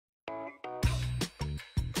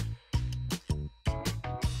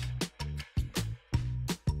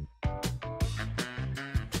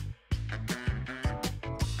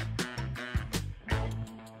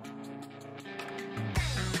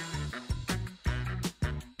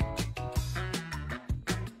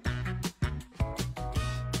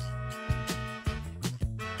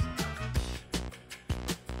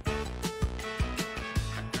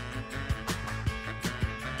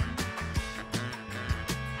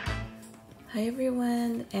Hi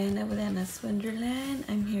everyone, Anna with Anna's Wonderland.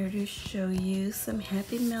 I'm here to show you some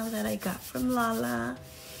happy mail that I got from Lala.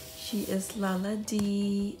 She is Lala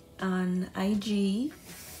D on IG,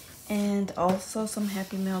 and also some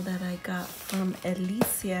happy mail that I got from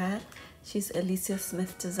Elecia. She's Elecia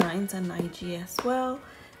Smith Designs on IG as well.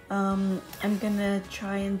 I'm gonna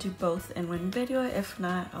try and do both in one video. If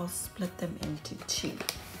not, I'll split them into two.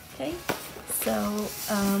 Okay, so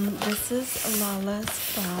this is Lala's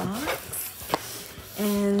box.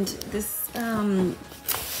 And this,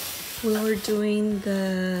 we were doing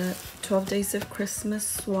the 12 Days of Christmas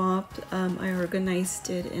swap. I organized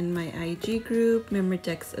it in my IG group,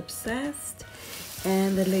 memdex Obsessed.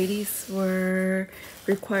 And the ladies were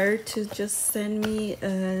required to just send me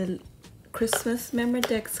a Christmas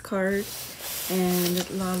memdex card. And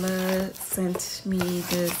Lala sent me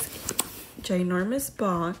this ginormous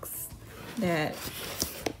box that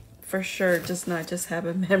for sure does not just have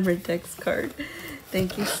a memdex card.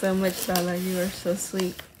 Thank you so much, Lala. You are so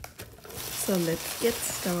sweet. So let's get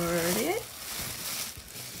started.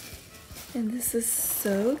 And this is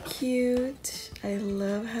so cute. I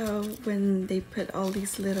love how when they put all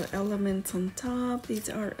these little elements on top. These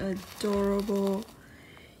are adorable.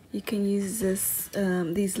 You can use this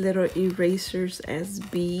these little erasers as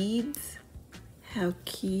beads. How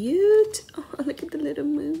cute. Oh, look at the little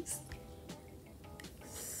moose.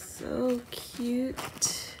 So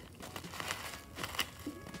cute.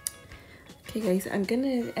 Okay guys, I'm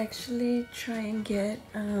gonna actually try and get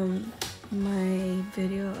my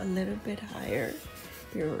video a little bit higher.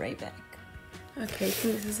 Be right back. Okay, I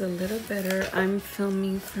think this is a little better. I'm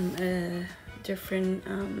filming from a different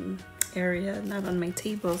area, not on my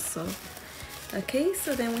table, so. Okay,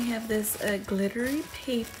 so then we have this glittery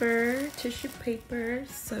paper, tissue paper,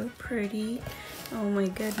 so pretty. Oh my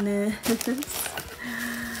goodness.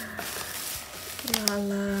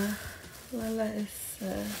 Lala is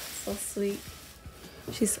so sweet.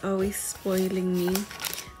 She's always spoiling me.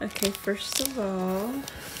 Okay, first of all,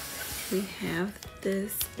 we have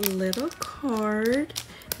this little card,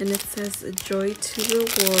 and it says "Joy to the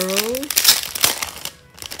World."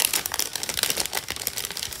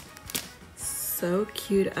 So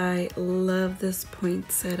cute. I love this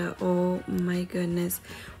poinsettia. Oh my goodness.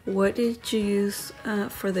 What did you use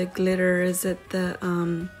for the glitter? Is it the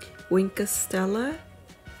Wink of Stella?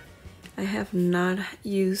 I have not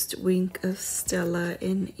used Wink of Stella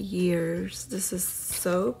in years. This is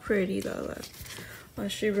so pretty, Lala. Well,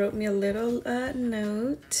 she wrote me a little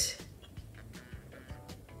note.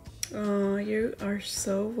 Oh, you are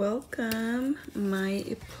so welcome. My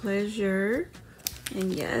pleasure.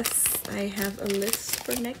 And yes, I have a list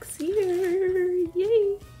for next year.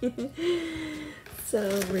 Yay!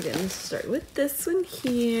 So we're gonna start with this one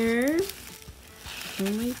here.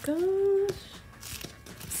 Oh my gosh.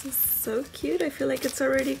 This is so cute. I feel like it's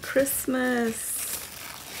already Christmas.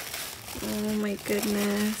 Oh my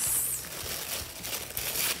goodness.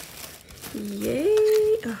 Yay!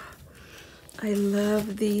 Oh, I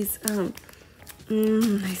love these.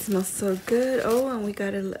 They smell so good. Oh, and we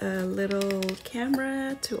got a little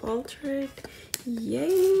camera to alter it.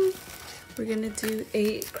 Yay! We're gonna do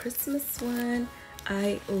a Christmas one.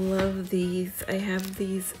 I love these. I have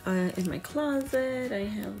these in my closet. I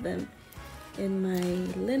have them in my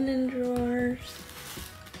linen drawers.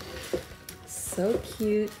 So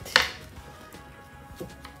cute.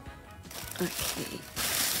 Okay,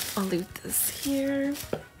 I'll leave this here.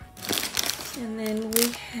 And then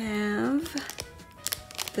we have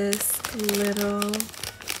this little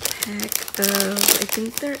pack of, I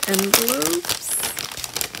think they're envelopes.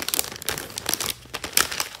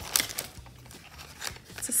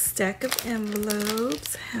 It's a stack of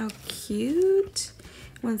envelopes. How cute.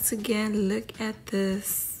 Once again, look at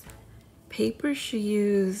this paper she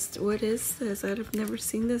used. What is this? I've never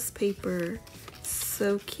seen this paper.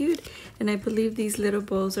 So cute. And I believe these little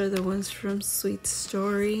bowls are the ones from Sweet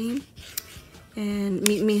Story. And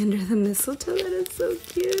Meet Me Under the Mistletoe. That is so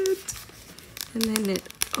cute. And then it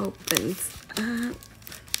opens up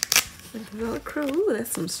with Velcro. Ooh,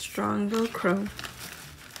 that's some strong Velcro.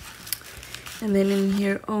 And then in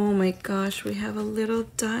here, oh my gosh, we have a little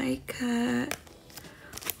die cut.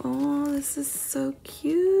 Oh, this is so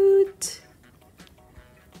cute.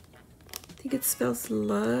 I think it spells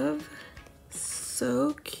love.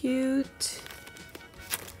 So cute.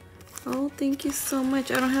 Oh, thank you so much.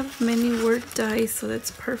 I don't have many word dies, so that's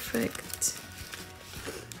perfect.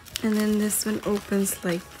 And then this one opens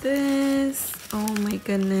like this. Oh my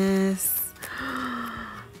goodness.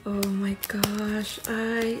 Oh my gosh,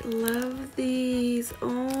 I love these.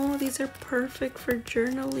 Oh, these are perfect for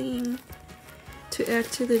journaling. To to add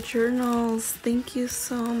to the journals. Thank you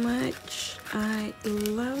so much. I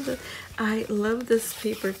love this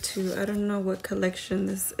paper too. I don't know what collection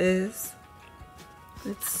this is.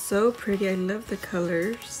 It's so pretty. I love the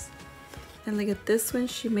colors. And look at this one.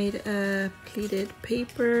 She made a pleated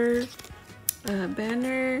paper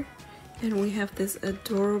banner, and we have this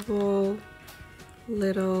adorable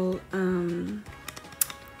little I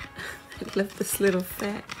love this little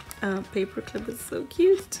fat paper clip. It's so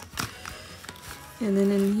cute. And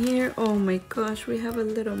then in here, oh my gosh, we have a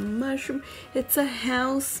little mushroom. It's a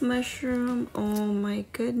house mushroom. Oh my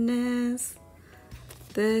goodness,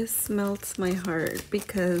 this melts my heart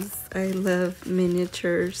because I love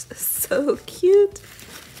miniatures. So cute.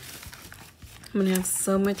 I'm gonna have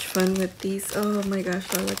so much fun with these. Oh my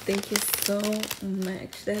gosh, Lala, thank you so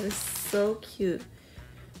much. That is so cute.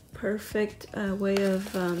 Perfect way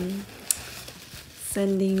of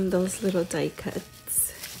sending those little die cuts.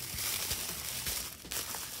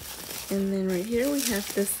 And then right here we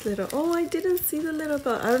have this little, oh, I didn't see the little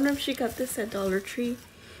bell. I don't know if she got this at Dollar Tree.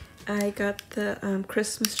 I got the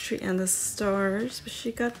Christmas tree and the stars, but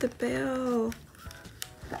she got the bell.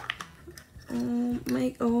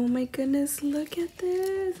 Oh my goodness, look at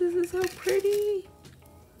this. This is so pretty.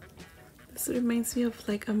 This reminds me of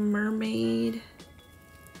like a mermaid.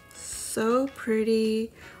 So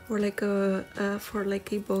pretty. Or like a for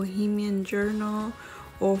like a bohemian journal,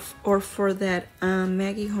 or for that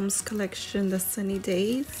Maggie Holmes collection, the Sunny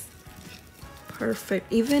Days.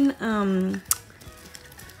 Perfect. Even I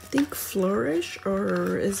think Flourish,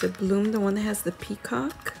 or is it Bloom, the one that has the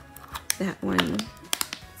peacock? That one.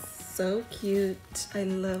 So cute. I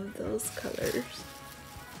love those colors.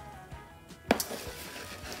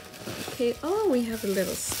 Okay, oh, we have a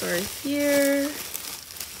little star here.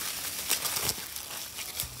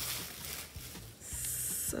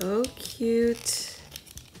 So cute.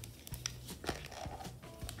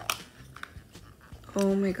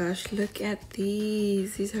 Oh my gosh, look at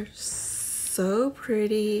these. These are so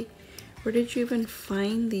pretty. Where did you even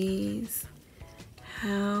find these?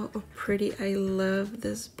 How pretty. I love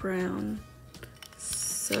this brown.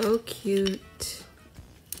 So cute.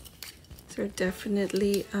 These are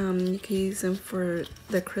definitely, you can use them for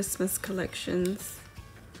the Christmas collections.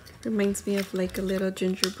 Reminds me of like a little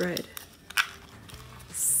gingerbread.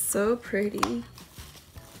 So pretty.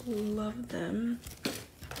 Love them.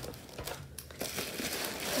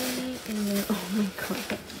 And then, oh my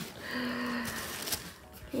god.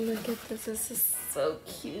 Look at this. This is so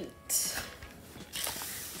cute.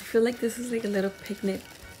 I feel like this is like a little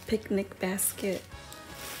picnic basket.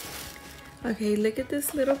 Okay, look at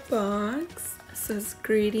this little box. It says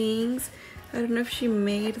greetings. I don't know if she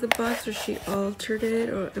made the box or she altered it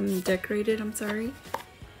or decorated, I'm sorry.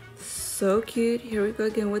 So cute. Here we go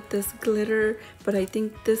again with this glitter, but I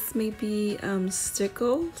think this may be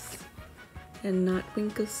Stickles and not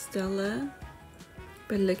Winkle Stella.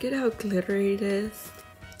 But look at how glittery it is.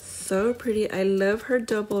 So pretty. I love her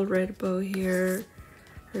double red bow here.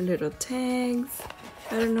 Her little tags.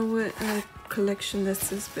 I don't know what collection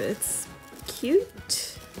this is, but it's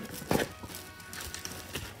cute.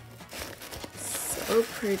 So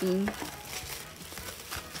pretty.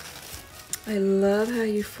 I love how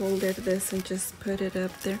you folded this and just put it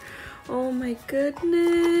up there. Oh my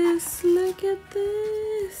goodness, look at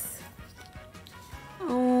this.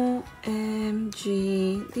 OMG.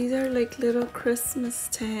 These are like little Christmas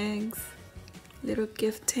tags, little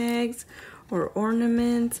gift tags or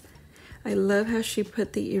ornaments. I love how she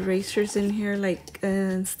put the erasers in here, like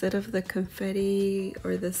instead of the confetti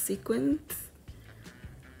or the sequins.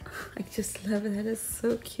 I just love it. That is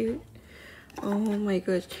so cute. Oh my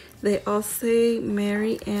gosh. They all say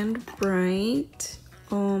merry and bright.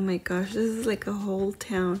 Oh my gosh, this is like a whole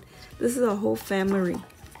town. This is a whole family.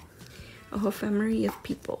 A whole family of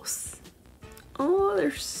peoples. Oh,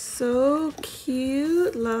 they're so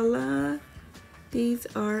cute, Lala. These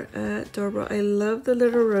are adorable. I love the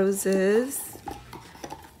little roses.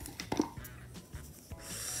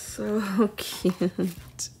 So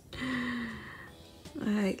cute.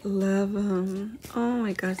 I love them. Oh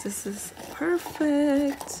my gosh, this is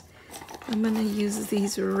perfect. I'm gonna use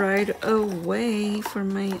these right away for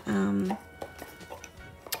my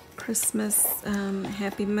Christmas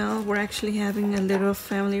Happy Meal. We're actually having a little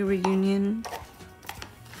family reunion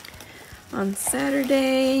on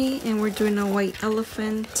Saturday, and we're doing a white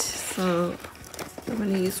elephant. So I'm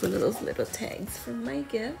gonna use one of those little tags for my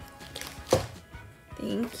gift.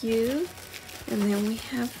 Thank you. And then we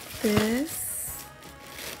have this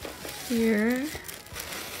here.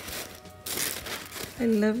 I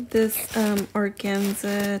love this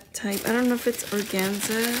organza type. I don't know if it's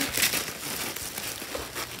organza.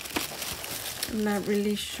 I'm not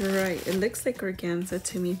really sure. It looks like organza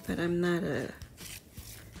to me, but I'm not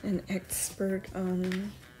an expert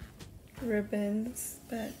on ribbons,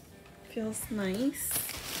 but feels nice.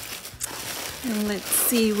 And let's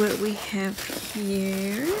see what we have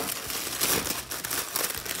here.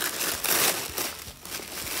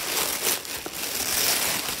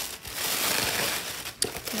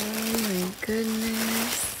 Oh my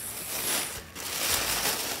goodness.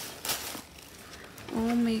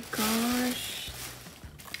 Oh my gosh.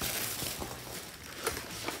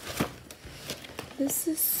 This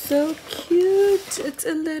is so cute. It's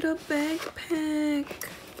a little backpack.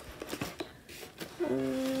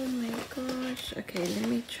 Oh my gosh. Okay, let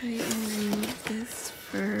me try and remove this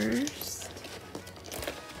first.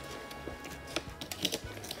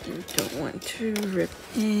 I don't want to rip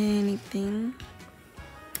anything.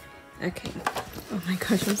 Okay. Oh my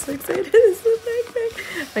gosh, I'm so excited. It's a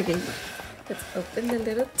backpack. Okay, let's open the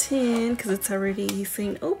little tin because it's already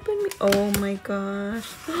saying open me. Oh my gosh.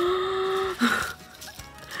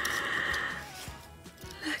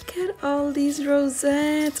 Look at all these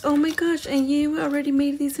rosettes. Oh my gosh, and you already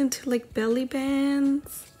made these into like belly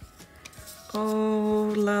bands.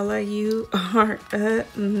 Oh, Lala, you are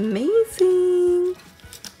amazing.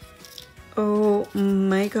 Oh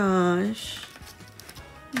my gosh.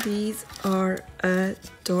 These are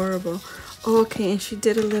adorable. Okay, and she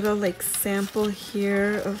did a little like sample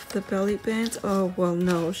here of the belly bands. Oh, well,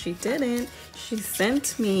 no, she didn't. She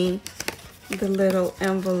sent me the little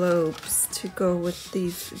envelopes to go with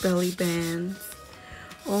these belly bands.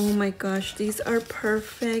 Oh my gosh, these are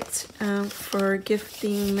perfect for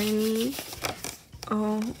gifting money.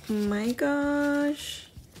 Oh my gosh,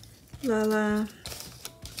 Lala,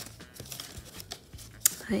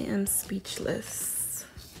 I am speechless.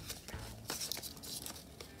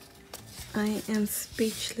 I am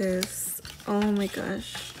speechless. Oh my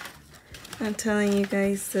gosh, I'm telling you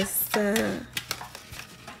guys, this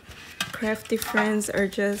crafty friends are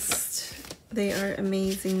just, they are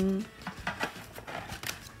amazing.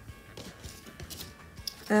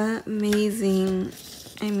 Amazing.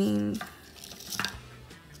 I mean,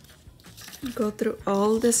 go through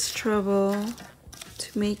all this trouble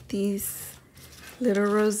to make these little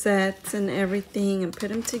rosettes and everything and put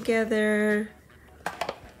them together.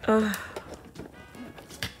 Oh,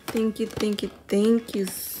 thank you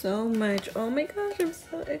so much. Oh my gosh, I'm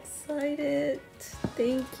so excited.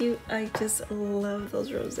 Thank you. I just love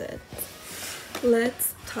those rosettes.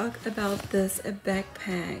 Let's talk about this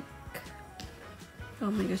backpack.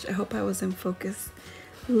 Oh my gosh, I hope I was in focus.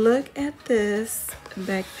 Look at this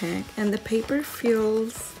backpack, and the paper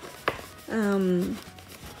feels,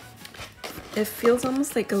 it feels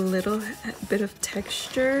almost like a little bit of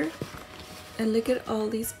texture. And look at all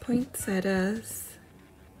these poinsettias.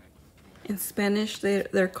 In Spanish,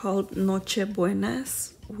 they're called Noche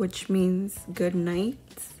Buenas, which means good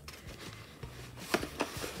nights.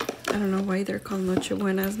 I don't know why they're called Noche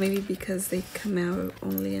Buenas. Maybe because they come out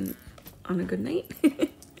only on a good night.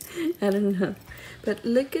 I don't know. But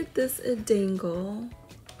look at this dangle.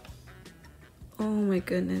 Oh my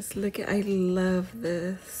goodness. Look at, I love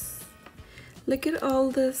this. Look at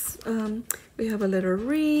all this. We have a little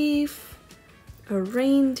wreath, a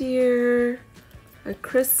reindeer, a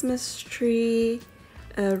Christmas tree,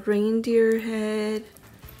 a reindeer head,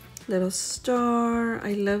 little star.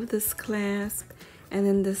 I love this clasp. And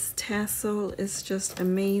then this tassel is just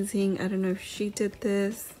amazing. I don't know if she did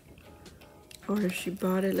this or if she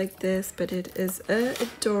bought it like this, but it is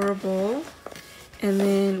adorable. And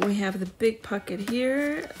then we have the big pocket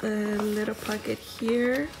here, a little pocket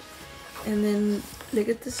here, and then look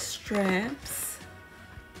at the straps.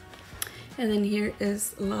 And then here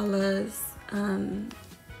is Lala's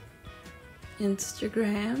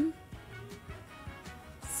Instagram,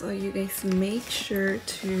 so you guys make sure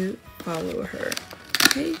to follow her.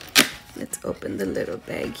 Okay, let's open the little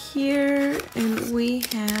bag here, and we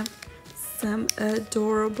have some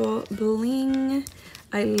adorable bling.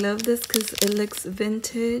 I love this because it looks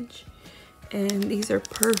vintage, and these are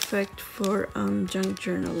perfect for junk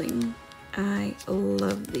journaling. I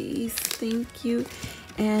love these. Thank you.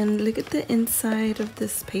 And look at the inside of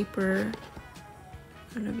this paper.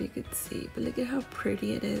 I don't know if you could see, but look at how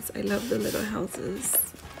pretty it is. I love the little houses.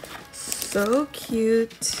 So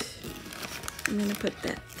cute. I'm gonna put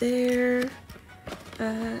that there.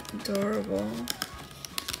 Adorable.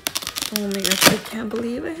 Oh my gosh, I can't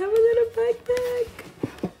believe I have a little backpack.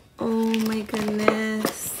 Oh my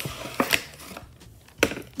goodness.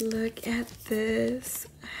 Look at this.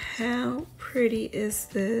 How pretty is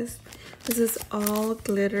this? This is all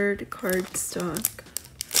glittered cardstock.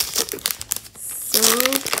 So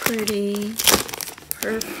pretty.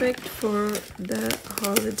 perfect for the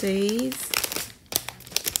holidays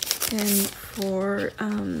and for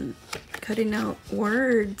cutting out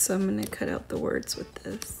words. So I'm gonna cut out the words with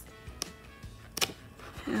this.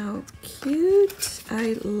 How cute.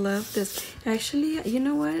 I love this. Actually, you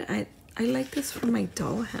know what? I like this for my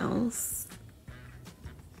dollhouse.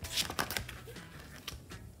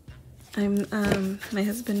 My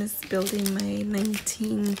husband is building my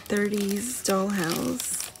 1930s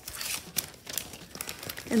dollhouse.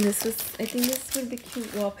 And this is, I think this would be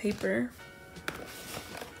cute wallpaper.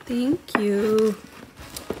 Thank you.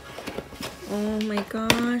 Oh my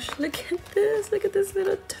gosh, look at this. Look at this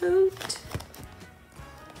little tote.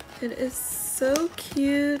 It is so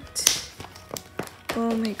cute.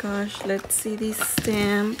 Oh my gosh, let's see these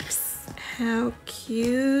stamps. How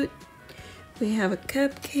cute. We have a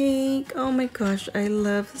cupcake. Oh my gosh, I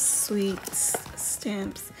love sweet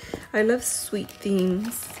stamps. I love sweet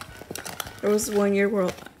themes. There was one year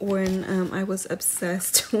when I was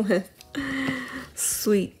obsessed with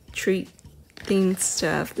sweet treat themed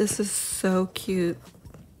stuff. This is so cute.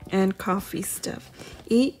 And coffee stuff.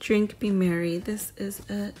 Eat, drink, be merry. This is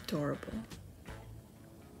adorable.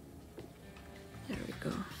 There we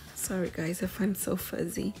go. Sorry guys if I'm so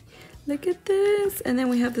fuzzy. Look at this. And then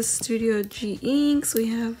we have the Studio G inks. We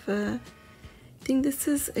have, I think this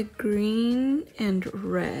is a green and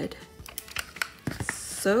red.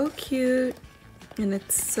 So cute. And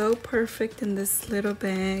it's so perfect in this little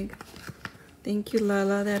bag. Thank you,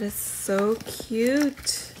 Lala. That is so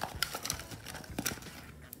cute.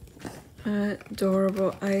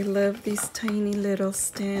 Adorable. I love these tiny little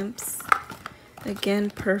stamps.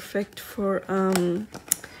 Again, perfect for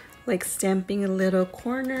like stamping a little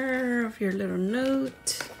corner of your little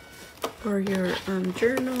note or your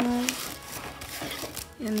journal.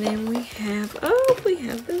 And then we have, we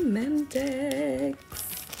have the memdex.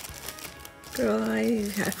 Girl, I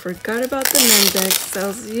forgot about the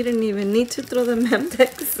memdex. You didn't even need to throw the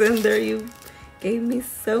memdex in there. You gave me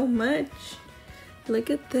so much.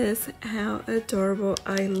 Look at this, how adorable.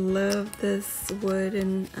 I love this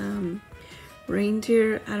wooden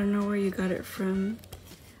reindeer. I don't know where you got it from.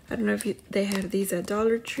 I don't know if they have these at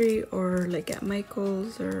Dollar Tree or like at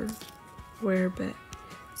Michael's or where, but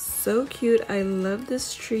so cute. I love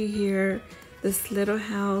this tree here. This little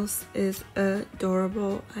house is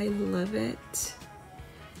adorable. I love it.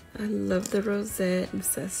 I love the rosette. It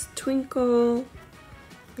says twinkle.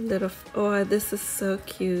 Little, oh, this is so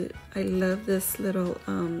cute. I love this little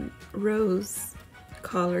rose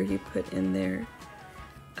collar you put in there.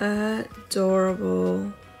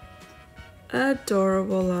 Adorable.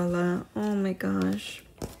 Adorable, Lala. Oh my gosh.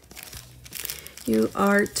 You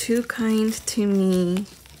are too kind to me.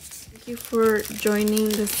 Thank you for joining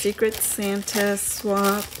the Secret Santa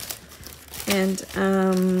swap. And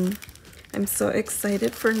I'm so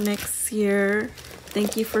excited for next year.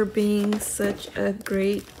 Thank you for being such a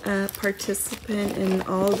great participant in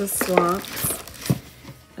all the swaps.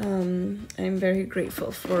 I'm very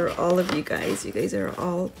grateful for all of you guys. You guys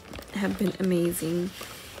have been amazing.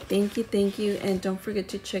 Thank you, and don't forget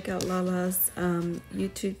to check out Lala's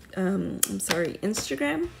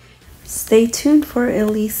Instagram. Stay tuned for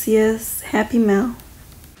Elecia's Happy Mail.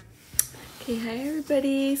 Okay, hi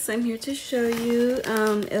everybody. So I'm here to show you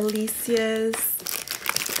Elecia's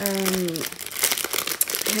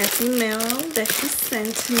Happy Mail that she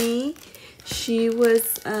sent me. She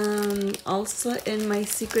was also in my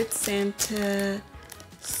Secret Santa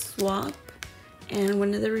swap, and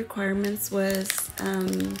one of the requirements was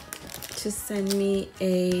to send me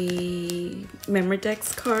a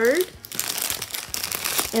memdex card.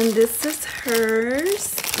 And this is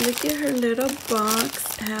hers. Look at her little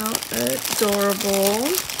box. How adorable.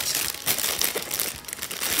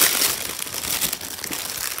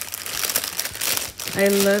 I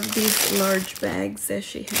love these large bags that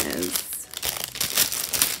she has.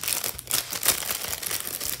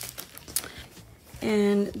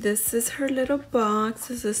 And this is her little box.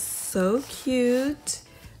 This is so cute.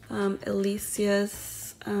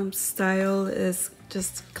 Elecia's style is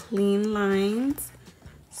just clean lines.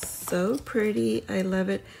 So pretty. I love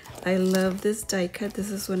it. I love this die cut. This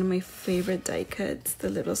is one of my favorite die cuts, the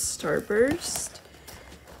little starburst.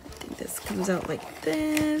 I think this comes out like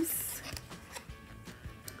this.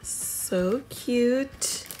 So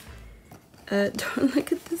cute. Don't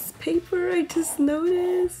look at this paper. I just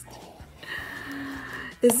noticed.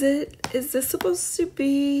 Is this supposed to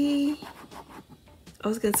be, I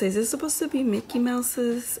was gonna say, is this supposed to be Mickey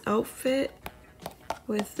Mouse's outfit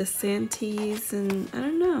with the Santies and I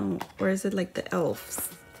don't know, or is it like the elves?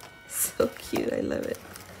 So cute. I love it.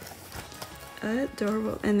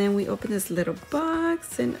 Adorable. And then we open this little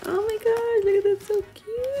box and oh my guys, look at that, so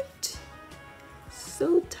cute.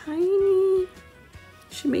 So tiny.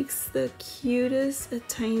 She makes the cutest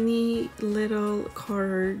tiny little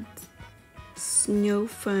cards. Snow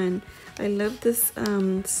fun. I love this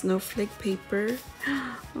snowflake paper.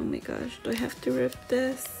 Oh my gosh, do I have to rip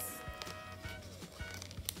this?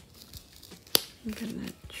 I'm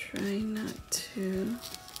gonna try not to.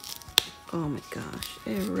 Oh my gosh,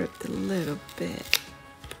 it ripped a little bit.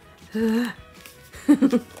 Oh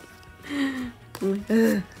my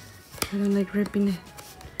god, I don't like ripping it.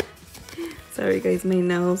 Sorry guys, my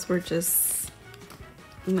nails were just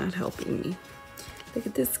not helping me. Look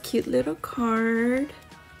at this cute little card.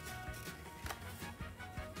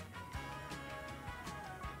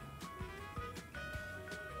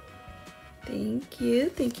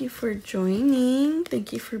 Thank you for joining.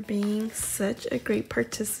 Thank you for being such a great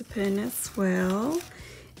participant as well.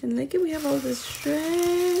 And look at, we have all this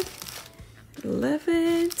shred. Love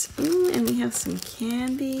it. And we have some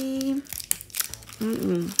candy.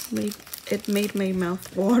 It made my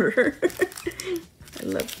mouth water. I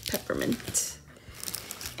love peppermint.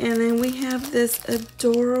 And then we have this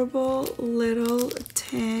adorable little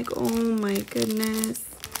tag. Oh my goodness.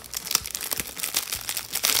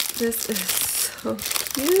 This is so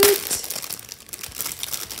cute.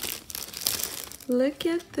 Look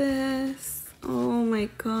at this. Oh my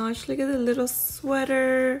gosh, look at the little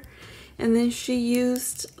sweater. And then she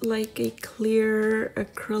used like a clear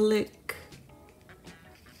acrylic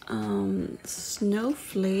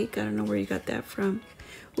snowflake. I don't know where you got that from.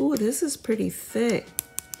 Ooh, this is pretty thick.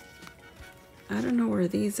 I don't know where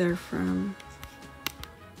these are from.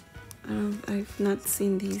 I've not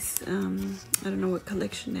seen these. I don't know what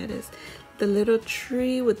collection that is. The little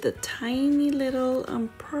tree with the tiny little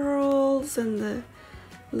pearls and the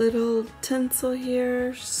little tinsel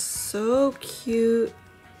here. So cute.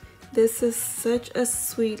 This is such a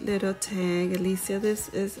sweet little tag. Elecia, this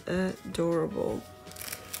is adorable.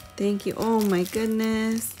 Thank you. Oh my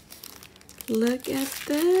goodness. Look at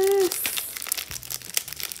this.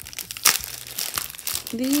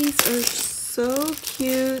 These are so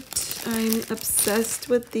cute. I'm obsessed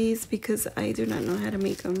with these because I do not know how to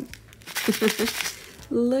make them.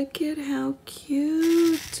 Look at how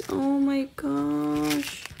cute. Oh my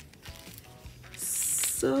gosh.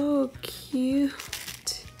 So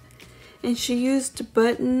cute. And she used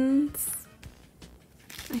buttons.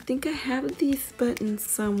 I think I have these buttons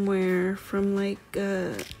somewhere from like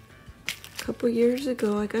a couple years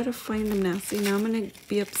ago. I gotta find them now. See, now I'm gonna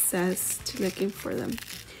be obsessed looking for them.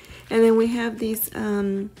 And then we have these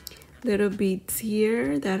little beads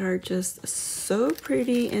here that are just so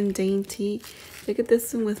pretty and dainty. Look at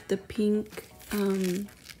this one with the pink, let me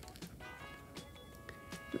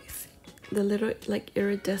see, the little like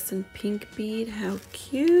iridescent pink bead. How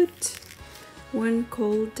cute. One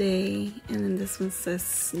cold day. And then this one says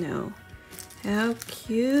snow. How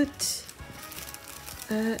cute.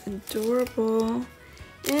 Adorable.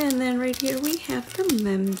 And then right here we have the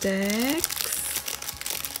memdex.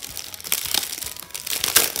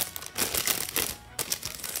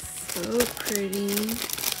 So pretty.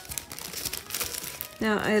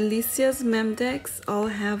 Now Alicia's memdex all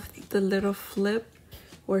have the little flip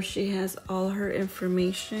where she has all her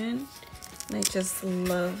information. And I just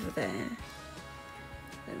love that.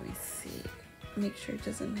 Let me see. Make sure it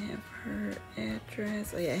doesn't have her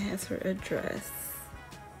address. Oh yeah, it has her address.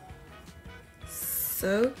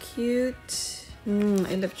 So cute.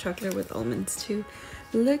 I love chocolate with almonds too.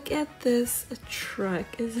 Look at this truck.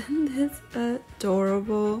 Isn't this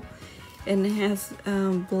adorable? And it has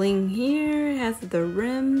bling here. It has the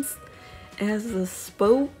rims. It has the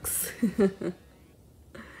spokes.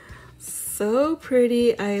 So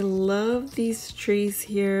pretty. I love these trees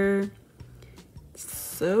here.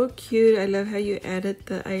 So cute. I love how you added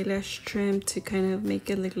the eyelash trim to kind of make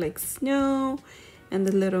it look like snow. And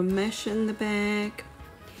the little mesh in the back.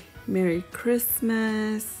 Merry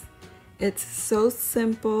Christmas. It's so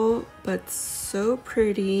simple but so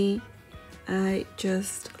pretty. I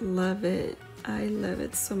just love it. I love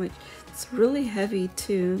it so much. It's really heavy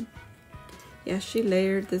too. Yeah, she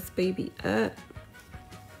layered this baby up.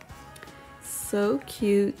 So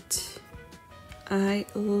cute. I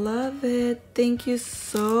love it. Thank you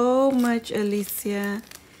so much, Elecia.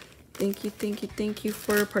 Thank you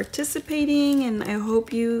for participating, and I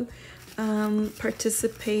hope you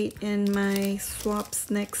participate in my swaps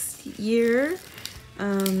next year.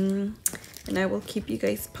 And I will keep you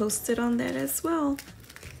guys posted on that as well.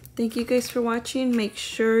 Thank you guys for watching. Make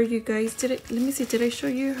sure you guys did it. Let me see, did I show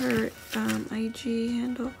you her IG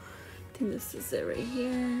handle? I think this is it right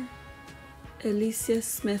here. Elecia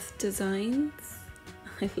Smith Designs.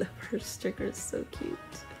 I love her stickers, so cute.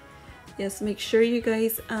 Yes, make sure you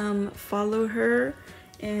guys follow her.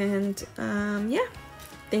 And yeah,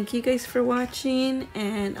 thank you guys for watching,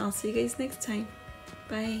 and I'll see you guys next time.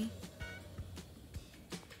 Bye.